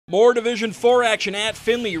More Division 4 action at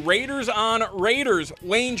Findlay. Raiders on Raiders.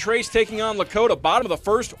 Wayne Trace taking on Lakota. Bottom of the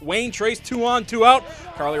first, Wayne Trace 2 on, 2 out.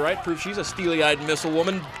 Carly Wright proves she's a steely-eyed missile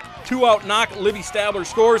woman. 2-out knock, Livy Stabler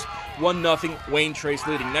scores. 1-0, Wayne Trace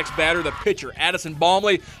leading. Next batter, the pitcher, Addison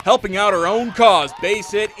Baumley, helping out her own cause.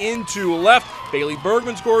 Base hit into left. Bailey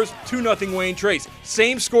Bergman scores. 2-0, Wayne Trace.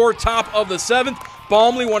 Same score, top of the 7th.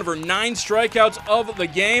 Baumley, one of her 9 strikeouts of the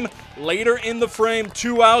game. Later in the frame,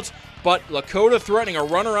 2 outs. But Lakota threatening a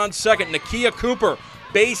runner on second. Nakia Cooper,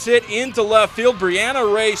 base hit into left field.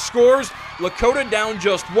 Brianna Ray scores. Lakota down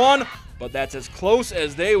just 1, but that's as close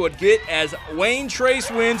as they would get as Wayne Trace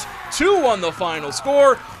wins 2 on the final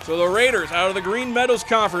score. So the Raiders out of the Green Meadows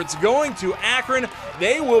Conference going to Akron.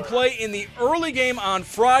 They will play in the early game on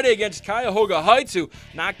Friday against Cuyahoga Heights, who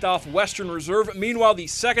knocked off Western Reserve. Meanwhile, the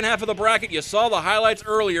second half of the bracket, you saw the highlights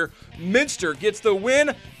earlier. Minster gets the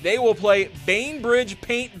win. They will play Bainbridge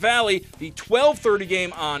Paint Valley, the 12:30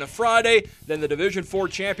 game on Friday. Then the Division 4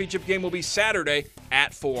 championship game will be Saturday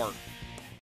at 4.